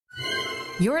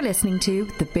You're listening to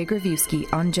The Big Reviewski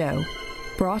on Joe,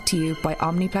 brought to you by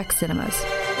Omniplex Cinemas.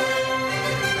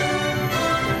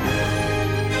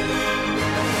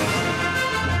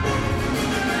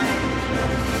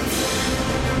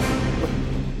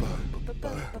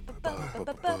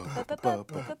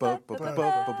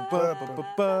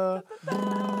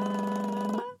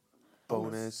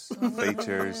 Bonus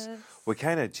features. We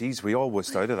kind of, we all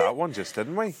whisked out of that one, just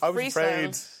didn't we? I was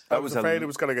afraid. I was afraid it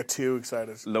was going to get too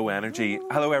excited. Low energy.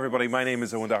 Hello, everybody. My name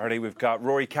is Owen Doherty. We've got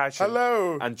Rory Cashin.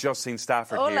 Hello. And Justine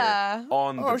Stafford Hola. here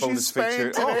on the bonus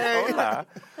feature. Today.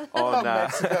 On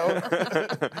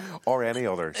Mexico. or any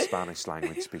other Spanish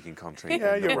language speaking country.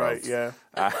 Yeah, in the you're world. right. Yeah.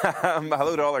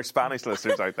 Hello to all our Spanish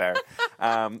listeners out there.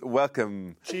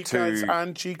 Welcome Chicas to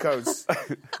and Chicos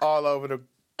all over the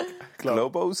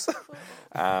globe. Globos.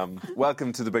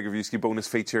 Welcome to the Big Reviewski bonus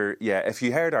feature. Yeah, if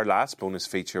you heard our last bonus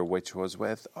feature, which was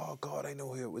with, oh God, I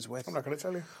know who it was with. I'm not going to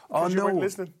tell you. Oh You no, weren't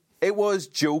listening. it was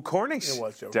Joe Cornish, It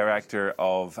was Joe director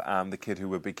of The Kid Who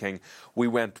Would Be King.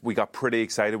 We got pretty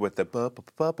excited with the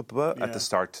at the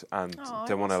start, and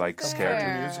didn't want to scare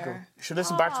The musical. You should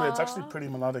listen back to it. It's actually pretty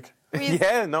melodic.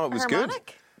 Yeah, no, it was good.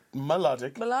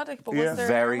 Melodic. Melodic, but Yeah. was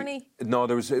there harmony? No,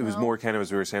 it was more kind of,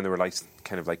 as we were saying, there were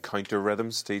kind of counter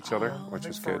rhythms to each other, which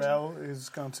was good. Pharrell is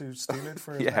going to steal it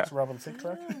for his Yeah. next Robin Thicke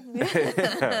track.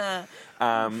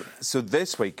 So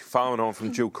this week, following on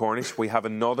from Joe Cornish, we have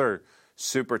another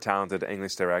super talented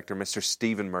English director, Mr.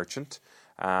 Stephen Merchant.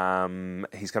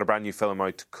 He's got a brand new film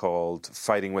out called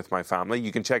Fighting With My Family.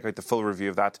 You can check out the full review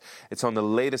of that. It's on the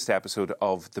latest episode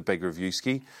of The Big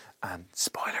Reviewski. And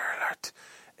spoiler alert,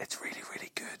 it's really,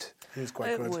 really good. He's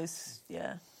quite good. It was,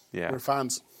 yeah. Yeah, We're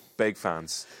fans. big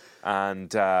fans. And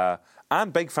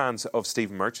big fans of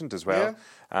Stephen Merchant as well.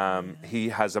 He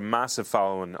has a massive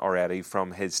following already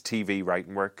from his TV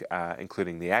writing work,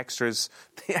 including The Extras.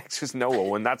 The Extras, no,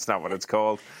 Owen, that's not what it's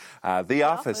called. The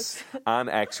Office and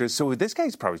Extras. So this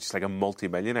guy's probably just like a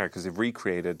multi-millionaire because they've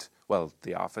recreated, well,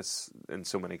 The Office in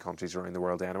so many countries around the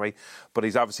world anyway. But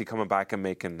he's obviously coming back and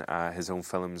making his own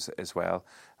films as well.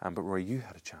 But Roy, you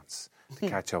had a chance to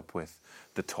catch up with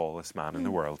the tallest man in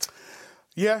the world.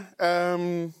 Yeah.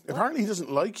 Apparently he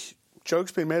doesn't like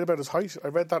jokes being made about his height. I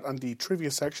read that on the trivia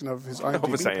section of his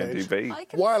IMDb page.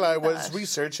 While I was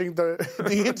researching the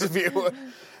interview.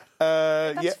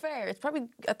 That's fair. It's probably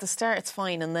at the start it's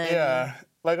fine, and then Yeah.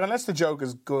 Unless the joke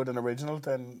is good and original,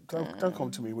 then don't come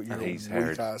to me with your He's weak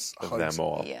heard ass of height. them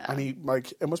all. Yeah. And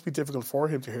it must be difficult for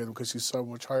him to hear them because he's so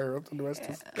much higher up than the rest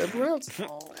of everyone else.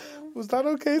 Was that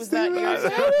okay, Steve?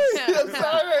 I'm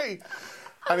sorry.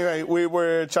 Anyway, we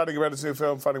were chatting about his new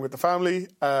film, Fighting With the Family.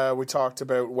 We talked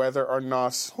about whether or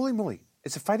not... Holy moly.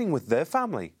 Is it Fighting With the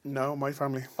Family? No, My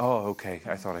Family. Oh, okay.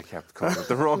 I thought I kept calling it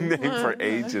the wrong name for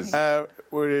ages.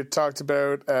 We talked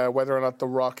about whether or not The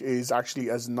Rock is actually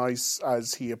as nice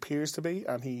as he appears to be.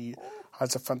 And he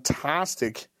has a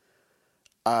fantastic,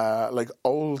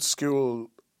 old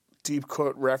school, deep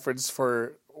cut reference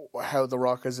for how The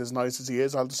Rock is as nice as he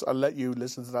is. I'll let you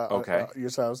listen to that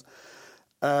yourselves.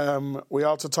 We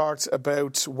also talked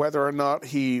about whether or not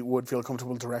he would feel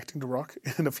comfortable directing The Rock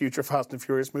in a future Fast and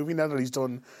Furious movie now that he's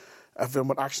done a film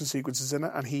with action sequences in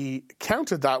it, and he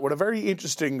countered that with a very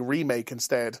interesting remake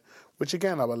instead, which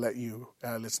again I will let you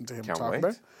listen to him talk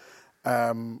about.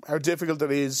 How difficult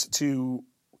it is to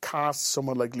cast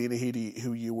someone like Lena Headey,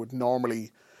 who you would normally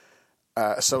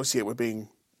associate with being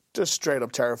just straight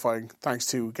up terrifying, thanks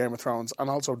to Game of Thrones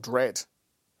and also Dread.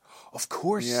 Of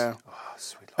course. Yeah. Oh,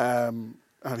 sweet Lord.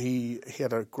 And he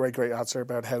had a great answer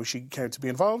about how she came to be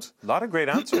involved. A lot of great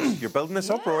answers. You're building this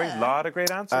up, Rory. A lot of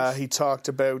great answers. He talked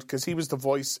about, because he was the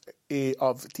voice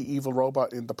of the evil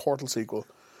robot in the Portal sequel.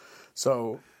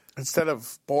 So instead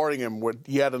of boring him with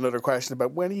yet another question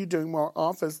about when are you doing more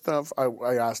Office stuff,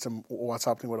 I asked him what's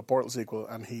happening with a Portal sequel,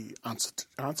 and he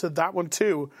answered that one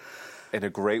too. In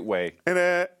a great way. In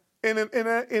a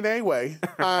way.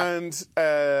 And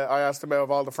I asked him out of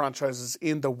all the franchises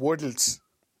in the world,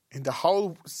 in the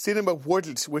whole cinema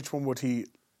world, which one would he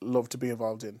love to be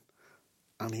involved in?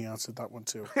 And he answered that one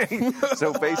too.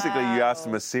 So basically you asked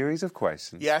him a series of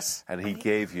questions. Yes. And he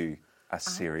gave you a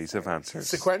series of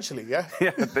answers. Sequentially, yeah.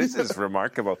 Yeah, this is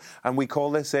remarkable. And we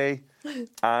call this an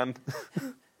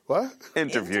What?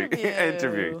 interview.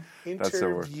 Interview. That's the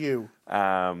word. Interview.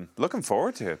 Looking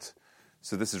forward to it.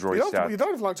 So this is Roy You Schatt.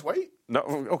 don't have long to wait. No,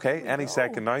 okay, any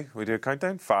second now. We do a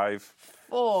countdown. 5,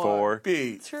 4,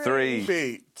 B. 3,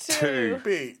 B. 2,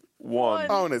 B. 1.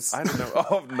 Bonus. I don't know.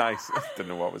 Oh, nice. I didn't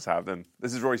know what was happening.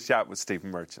 This is Roy Schatt with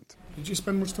Stephen Merchant. Did you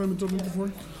spend much time in Dublin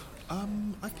before?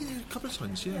 I've been here a couple of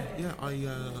times, yeah.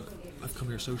 I've come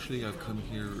here socially, I've come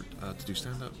here to do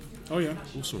stand-up. Oh, yeah.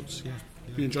 All sorts, yeah.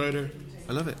 You enjoyed her?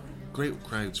 I love it. Great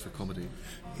crowds for comedy.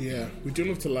 Yeah, we do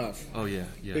love to laugh. Oh yeah.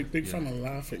 Big fan of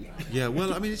laughing. Yeah,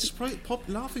 well, I mean, it's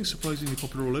laughing's surprisingly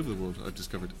popular all over the world. I've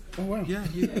discovered. Oh wow. Yeah.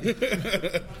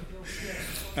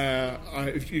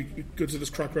 If you go to this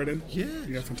crack right in.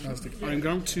 Yeah, fantastic. I'm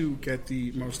going to get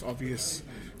the most obvious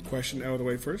question out of the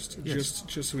way first, just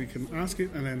so we can ask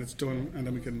it, and then it's done, and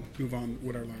then we can move on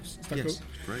with our lives. Is that cool?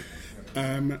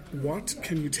 Great. What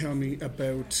can you tell me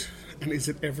about, and is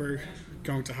it ever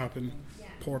going to happen,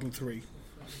 Portal 3?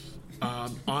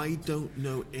 I don't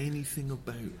know anything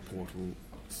about Portal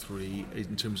 3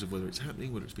 in terms of whether it's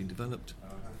happening, whether it's been developed.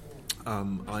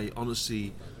 I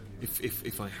honestly,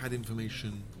 if I had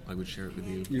information, I would share it with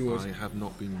you. You would. I have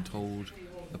not been told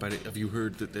about it. Have you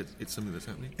heard that it's something that's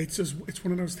happening? It's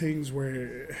one of those things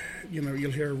where,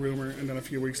 you'll hear a rumour and then a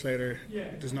few weeks later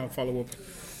there's no follow-up,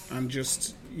 and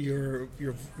just your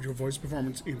voice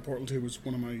performance in Portal 2 was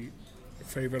one of my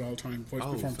favourite all-time voice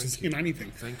performances in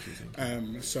anything. Thank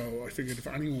you. So I figured if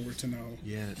anyone were to know...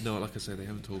 Yeah, no, like I said, they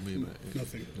haven't told me about it.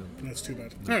 Nothing. No. That's too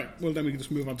bad. No. All right, well then we can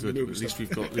just move on to the movie. At least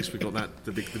we've got that,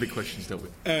 the big questions dealt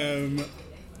with.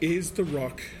 Is The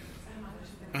Rock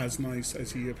as nice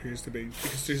as he appears to be?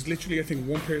 Because there's literally, I think,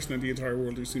 one person in the entire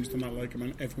world who seems to not like him,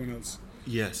 and everyone else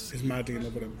is madly in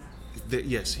love with him.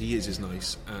 Yes, he is as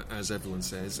nice as everyone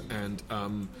says, and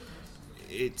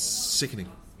it's sickening.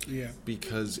 Yeah.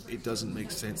 Because it doesn't make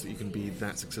sense that you can be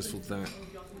that successful, that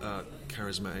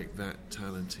charismatic, that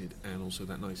talented, and also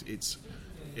that nice. It's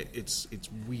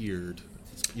weird.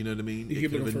 You know what I mean?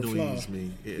 It kind of annoys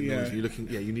me. It annoys me. You're looking.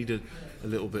 Yeah, you need a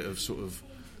little bit of sort of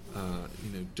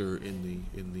dirt in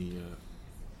the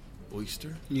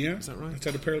oyster. Yeah, is that right? That's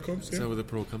how the pearl comes. That's how the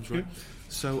pearl comes, right? Yeah.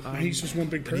 So and he's just one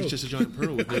big pearl. And he's just a giant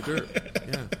pearl with no dirt.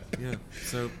 Yeah.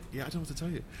 So I don't know what to tell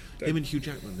you. Him and Hugh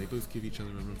Jackman, they both give each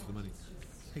other a run for the money.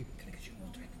 Hey, can I get you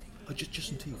one drink? Oh, just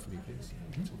some tea for me, please.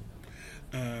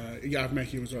 Mm-hmm. I've met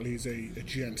Hugh as well. He's a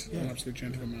gent, an absolute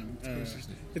gent of a man.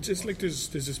 It's just like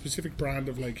there's a specific brand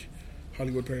of like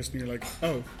Hollywood person. You're like,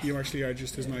 oh, you actually are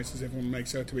just as nice as everyone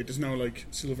makes out to be. There's no like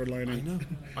silver lining. I know.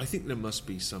 I think there must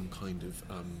be some kind of,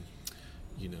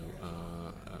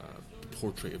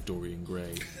 portrait of Dorian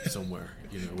Gray somewhere.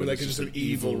 But like it's just an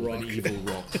evil rock. An evil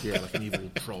rock. Yeah, like an evil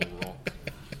troll rock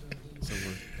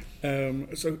somewhere.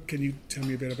 So can you tell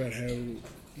me a bit about how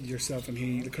yourself and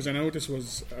he, because I know I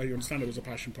understand it was a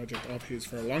passion project of his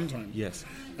for a long time. Yes.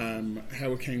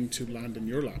 How it came to land in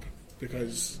your lap,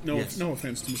 because no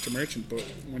offense to Mr. Merchant, but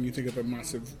when you think of a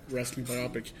massive wrestling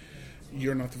biopic,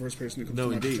 you're not the first person who comes to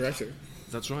mind as director.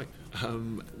 That's right.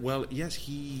 Well, yes,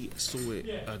 he saw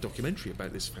a documentary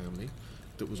about this family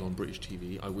that was on British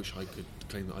TV. I wish I could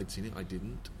claim that I'd seen it. I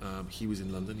didn't. He was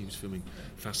in London. He was filming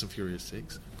Fast and Furious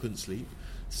 6. Couldn't sleep.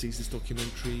 Sees this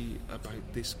documentary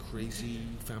about this crazy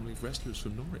family of wrestlers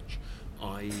from Norwich.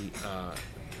 I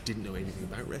didn't know anything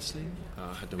about wrestling.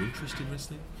 Had no interest in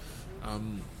wrestling.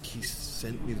 He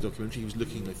sent me the documentary. He was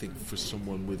looking, I think, for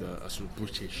someone with a sort of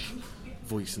British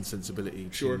voice and sensibility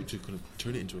to kind of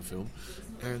turn it into a film.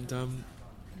 And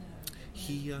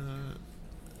he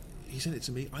sent it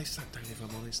to me. I sat down, if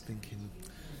I'm honest, thinking,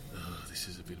 this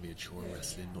is a bit of a chore,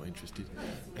 wrestling, not interested.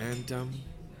 And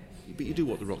but you do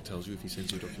what The Rock tells you. If he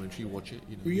sends you a documentary, you watch it.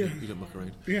 You don't muck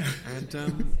around. Yeah. And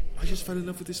I just fell in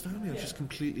love with this family. I just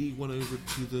completely won over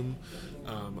to them.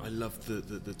 I loved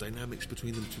the dynamics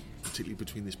between them, particularly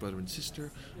between this brother and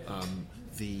sister.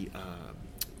 This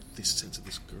sense of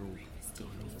this girl going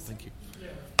off. Thank you.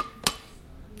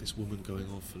 This woman going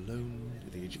off alone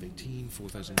at the age of 18,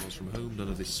 4,000 miles from home. None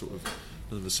of the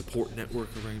support network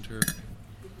around her.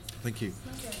 Thank you.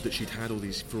 That she'd had all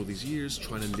these years,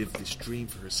 trying to live this dream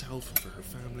for herself and for her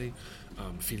family,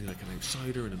 feeling like an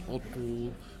outsider and an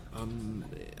oddball,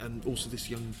 and also this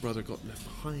young brother got left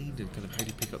behind, and kind of how do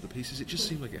you pick up the pieces? It just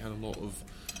seemed like it had a lot of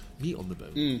meat on the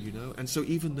bone, And so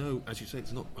even though, as you say,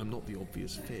 I'm not the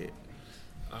obvious fit,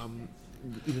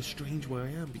 in a strange way I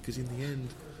am, because in the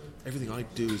end, everything I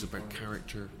do is about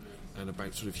character and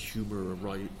about sort of humour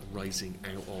arising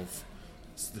out of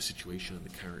the situation and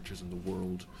the characters and the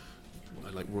world. I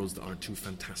like worlds that aren't too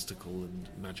fantastical and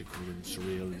magical and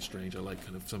surreal and strange. I like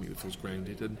kind of something that feels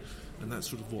grounded, and that's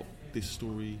sort of what this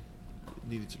story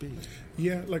needed to be.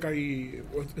 Yeah, like a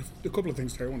couple of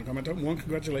things there I want to comment on. One,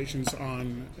 congratulations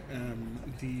on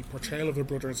the portrayal of the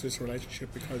brother and sister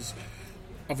relationship, because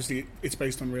obviously it's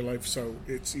based on real life, so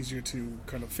it's easier to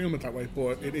kind of film it that way,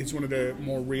 but it is one of the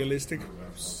more realistic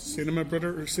cinema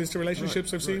brother or sister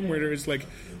relationships I've seen, where there is like,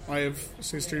 I have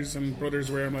sisters and brothers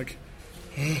where I'm like,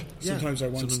 sometimes I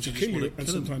want to kill you, and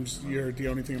sometimes you're the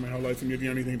only thing in my whole life, and you're the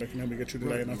only thing that can help me get through the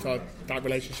day. And I thought that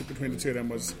relationship between the two of them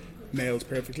was nailed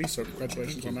perfectly. So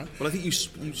congratulations on that. Well, I think you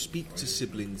speak to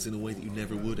siblings in a way that you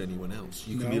never would anyone else.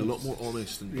 You can be a lot more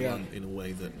honest and blunt in a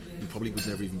way that you probably would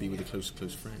never even be with a close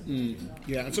friend.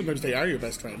 Yeah, and sometimes they are your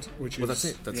best friend. That's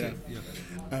it. That's it.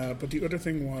 Yeah. But the other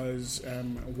thing was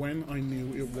when I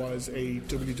knew it was a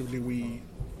WWE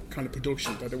kind of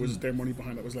production, that there was their money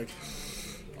behind it, I was like,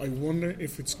 I wonder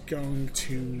if it's going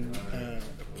to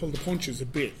pull the punches a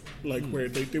bit, like where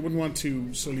they wouldn't want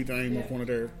to sully the name of one of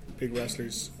their big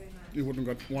wrestlers. They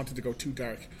wouldn't wanted to go too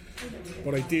dark.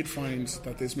 But I did find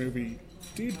that this movie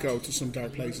did go to some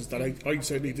dark places that I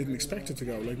certainly didn't expect it to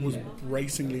go. Like, was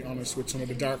racingly honest with some of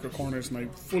the darker corners, and I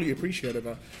fully appreciated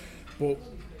that. But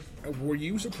were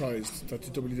you surprised that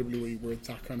the WWE were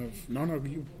that kind of, no,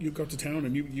 you go to town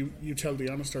and you tell the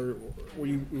honest, or were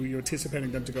you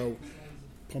anticipating them to go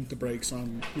pump the brakes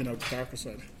on, the darker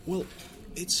side? Well,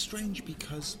 it's strange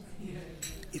because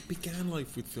it began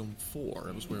life with film 4.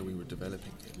 It was where we were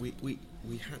developing it.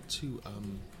 We had to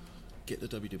get the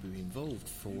WWE involved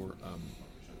for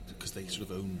because they sort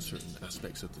of own certain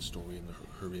aspects of the story and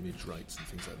her image rights and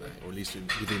things like that, or at least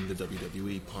within the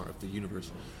WWE part of the universe.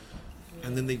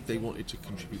 And then they wanted to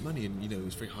contribute money, and it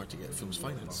was very hard to get films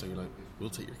financed. So you're like, we'll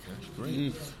take your cash,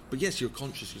 great. But yes, you're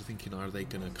conscious. You're thinking, are they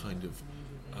going to kind of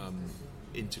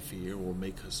interfere or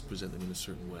make us present them in a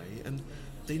certain way? And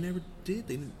they never did.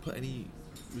 They didn't put any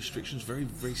restrictions, very,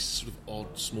 very sort of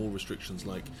odd, small restrictions,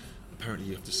 like apparently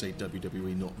you have to say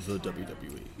WWE, not the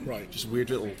WWE. Right. Just weird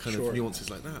little kind of nuances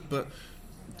like that. But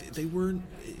they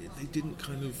didn't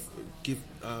kind of give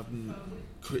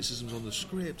criticisms on the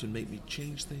script and make me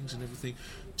change things and everything.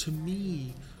 To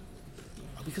me,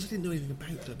 because I didn't know anything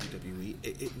about WWE,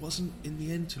 it wasn't, in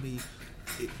the end, to me,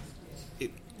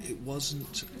 it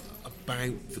wasn't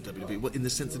about the WWE. Well, in the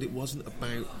sense that it wasn't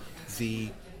about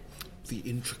the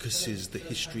intricacies, the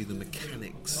history, the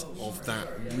mechanics of that.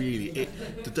 Really,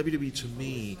 the WWE to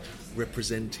me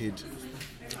represented,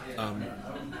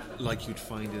 like you'd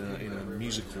find in a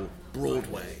musical,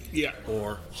 Broadway,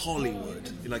 or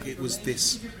Hollywood. Like, it was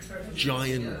this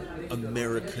giant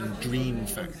American dream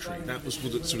factory. That was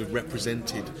what it sort of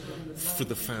represented for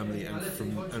the family and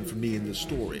for me in the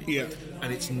story. Yeah.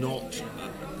 And it's not.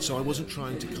 So I wasn't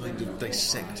trying to kind of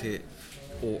dissect it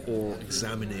or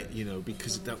examine it,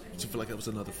 because to feel like that's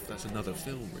another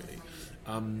film, really.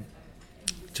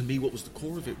 To me, what was the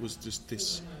core of it was just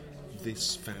this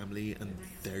family and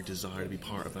their desire to be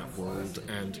part of that world,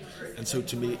 and so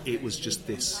to me it was just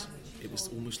this. It was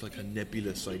almost like a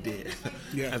nebulous idea.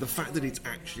 Yeah. And the fact that it's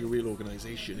actually a real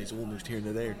organisation is almost here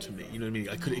and there to me. You know what I mean?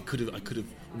 I could have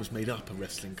almost made up a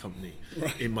wrestling company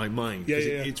in my mind.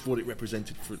 It's what it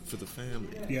represented for the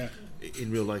family. Yeah.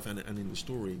 In real life and in the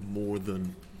story, more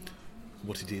than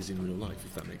what it is in real life,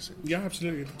 if that makes sense. Yeah,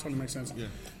 absolutely. It totally makes sense. Yeah.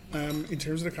 In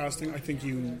terms of the casting, I think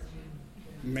you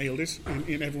nailed it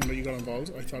in everyone that you got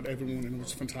involved. I thought everyone in it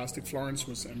was fantastic. Florence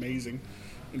was amazing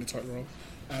in the title role.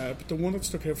 But the one that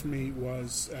stuck out for me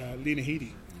was Lena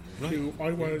Headey, who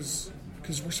I was,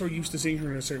 because we're so used to seeing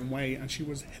her in a certain way, and she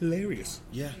was hilarious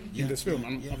in this film.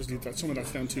 And obviously some of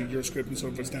that's down to your script and some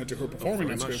of it's down to her performing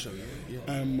that script. So,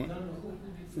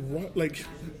 what, like,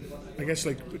 I guess,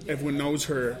 like, everyone knows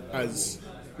her as,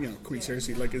 Queen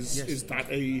Cersei. Like, is that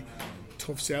a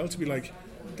tough sell to be like,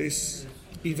 this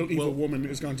evil woman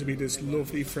is going to be this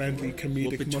lovely, friendly,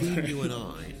 comedic between mother? you and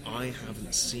I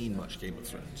haven't seen much Game of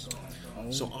Thrones.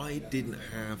 So I didn't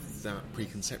have that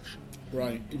preconception.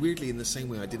 Right. Weirdly, in the same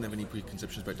way I didn't have any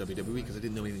preconceptions about WWE because I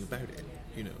didn't know anything about it,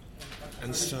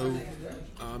 And so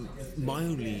my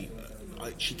only...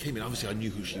 she came in, obviously I knew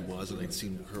who she was and I'd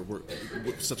seen her work,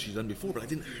 stuff she'd done before, but I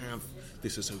didn't have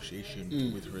this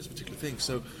association with her as a particular thing.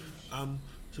 So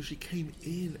she came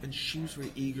in and she was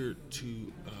very eager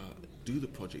to do the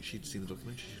project. She'd seen the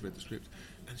documentary, she'd read the script,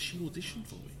 and she auditioned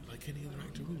for me like any other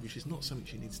actor would, which is not something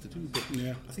she needs to do. But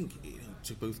I think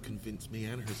to both convince me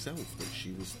and herself that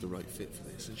she was the right fit for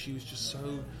this, and she was just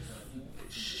so.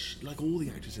 Like all the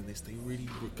actors in this, they really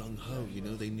were gung-ho,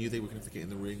 They knew they were going to have to get in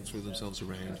the ring, throw themselves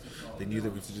around. They knew they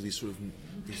were going to have to do these sort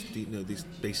of, these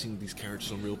basing these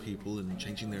characters on real people and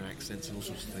changing their accents and all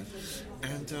sorts of things.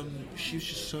 And she was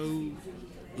just so,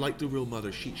 like the real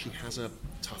mother, she has a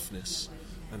toughness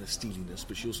and a steeliness,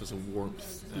 but she also has a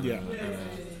warmth and a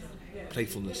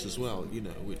playfulness as well,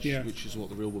 which is what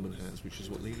the real woman has, which is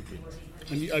what Lena brings.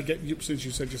 And I get, since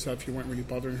you said yourself you weren't really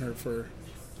bothering her for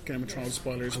Game of Thrones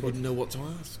spoilers. I wouldn't know what to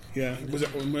ask. Yeah, was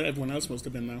it? Everyone else must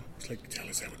have been now. It's like, tell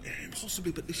us how it ends.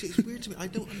 Possibly, but it's weird to me. I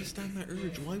don't understand that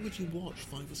urge. Why would you watch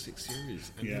 5 or 6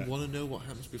 series and you want to know what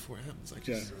happens before it happens?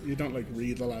 You don't like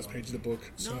read the last page of the book.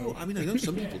 So. No, I mean, I know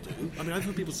some people do. I mean, I've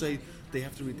heard people say they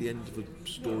have to read the end of a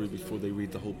story before they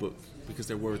read the whole book because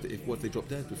they're worried that if they drop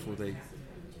dead before they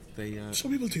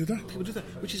some people do that. People do that,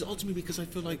 which is ultimately because I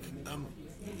feel like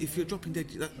if you're dropping dead,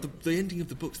 the ending of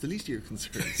the book's the least of your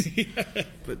concerns.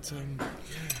 But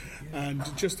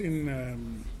and just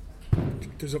in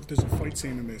there's a fight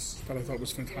scene in this that I thought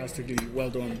was fantastically well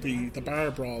done. The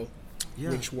bar brawl,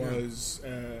 which was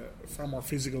far more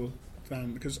physical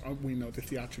than, because we know the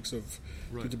theatrics of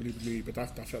the WWE, but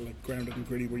that felt like grounded and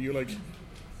gritty. Where you're like,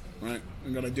 right,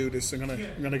 I'm gonna do this. I'm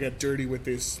gonna get dirty with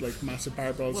this like massive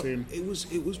bar brawl scene. It was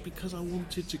because I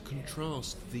wanted to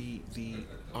contrast the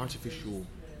artificial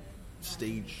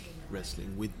stage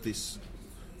wrestling with this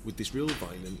real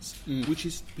violence, which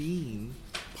has been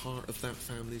part of that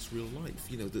family's real life.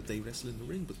 You know, that they wrestle in the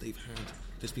ring, but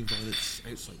there's been violence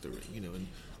outside the ring. You know, and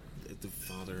the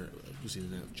father was in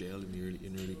and out of jail in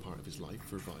the early part of his life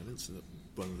for violence, and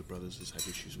one of the brothers has had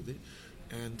issues with it,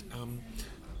 and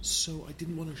so I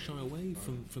didn't want to shy away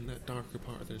from that darker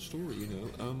part of their story, you know.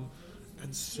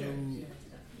 And so,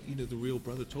 you know, the real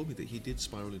brother told me that he did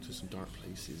spiral into some dark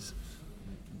places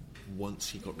once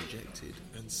he got rejected,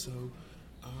 and so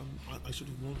I sort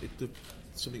of wanted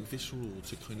something visceral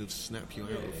to kind of snap you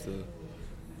out of the,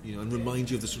 you know, and remind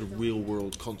you of the sort of real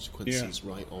world consequences,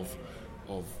 right, of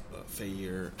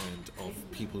failure and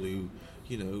of people who,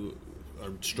 you know,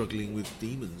 are struggling with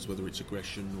demons, whether it's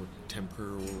aggression or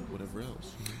temper or whatever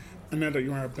else. And now that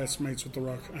you are best mates with The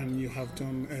Rock and you have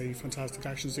done a fantastic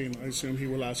action scene, I assume he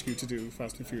will ask you to do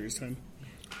Fast and Furious 10.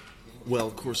 Well,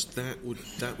 of course, that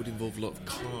would involve a lot of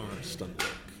car stunt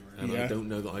work, and I don't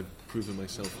know that I've proven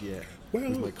myself yet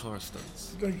with my car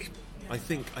stunts. I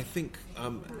think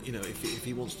you know, if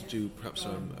he wants to do perhaps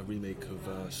a remake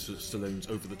of Stallone's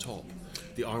Over the Top,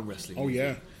 the arm wrestling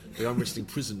movie, the arm wrestling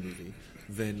prison movie,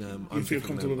 then you feel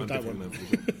comfortable with that one.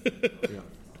 Yeah.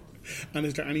 And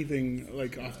is there anything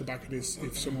like off the back of this,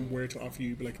 if someone were to offer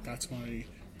you, like, that's my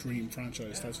dream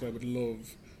franchise, that's what I would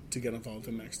love to get involved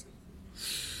in next?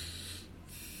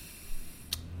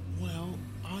 Well,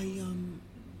 I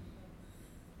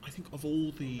think of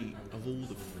all the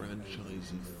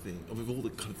franchisey thing, of all the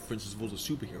kind of, for instance, of all the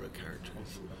superhero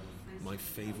characters, my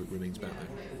favourite remains Batman.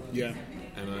 Yeah.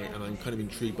 And I'm kind of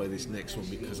intrigued by this next one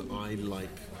because I like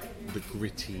the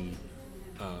gritty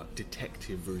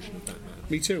detective version of Batman.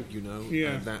 Me too. You know?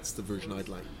 Yeah. And that's the version I'd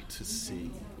like to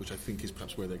see, which I think is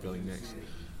perhaps where they're going next.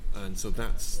 And so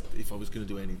that's, if I was going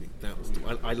to do anything, that was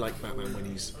I like Batman when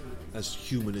he's as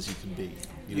human as he can be.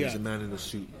 You know, he's a man in a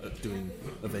suit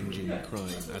avenging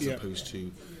crime, as opposed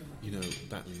to, you know,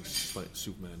 battling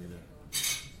Superman in a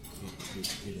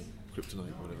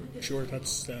kryptonite or whatever. Sure,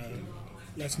 that's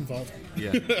less involved.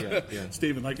 Yeah.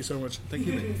 Stephen, thank you so much. Thank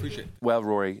you, mate. Appreciate it. Well,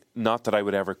 Rory, not that I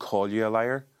would ever call you a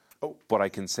liar, but I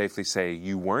can safely say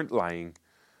you weren't lying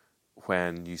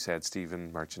when you said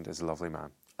Stephen Merchant is a lovely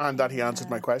man. And that he answered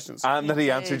my questions. And that he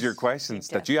answered your questions.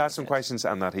 That you asked him questions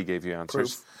and that he gave you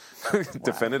answers.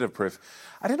 Definitive proof.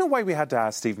 I don't know why we had to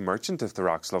ask Stephen Merchant if The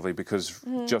Rock's lovely, because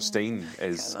Justine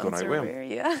is going out with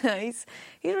him. Yeah, he's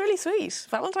really sweet.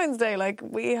 Valentine's Day, like,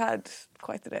 we had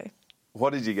quite the day.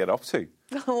 What did you get up to?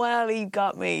 Well, he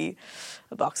got me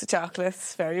a box of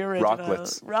chocolates, very original.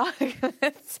 Rocklets.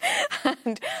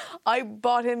 And I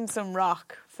bought him some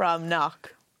rock from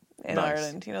Knock in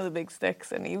Ireland, you know, the big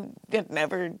sticks, and he had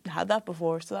never had that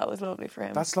before, so that was lovely for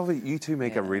him. That's lovely. You two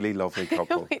make a really lovely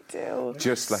couple. We do.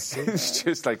 Just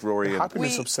like Rory and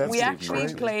we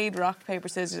actually played rock, paper,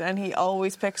 scissors, and he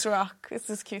always picks rock. It's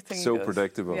this cute thing. So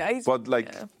predictable. Yeah, but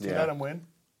like, do you let him win?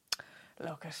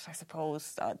 Look, I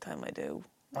suppose the odd time I do.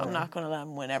 I'm not going to let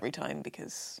him win every time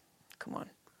because, come on.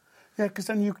 Yeah, because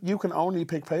then you can only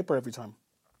pick paper every time.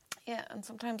 Yeah, and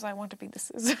sometimes I want to be the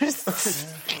scissors.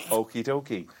 Okie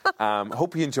dokie.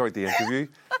 Hope you enjoyed the interview.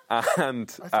 And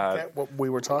I forget what we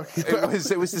were talking about.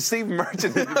 It was the Stephen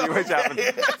Merchant interview which happened.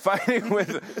 Fighting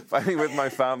with My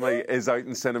Family is out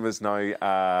in cinemas now.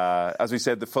 As we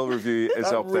said, the full review is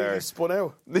up there. Spun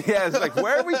out. Yeah, it's like,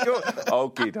 where are we going?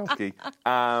 Okie dokie.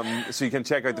 So you can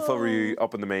check out the full review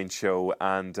up on the main show.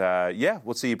 And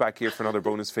we'll see you back here for another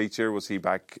bonus feature. We'll see you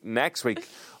back next week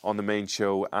on the main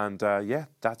show. And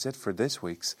that's it for this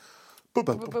week's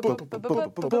bonus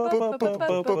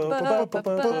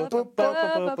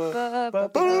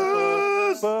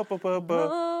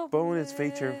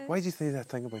feature. Why did you say that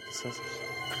thing about the sausage?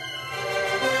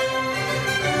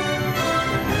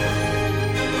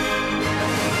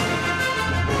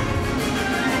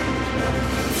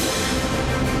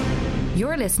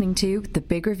 listening to The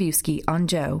Big Reviewski on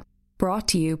Joe, brought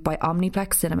to you by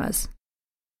Omniplex Cinemas.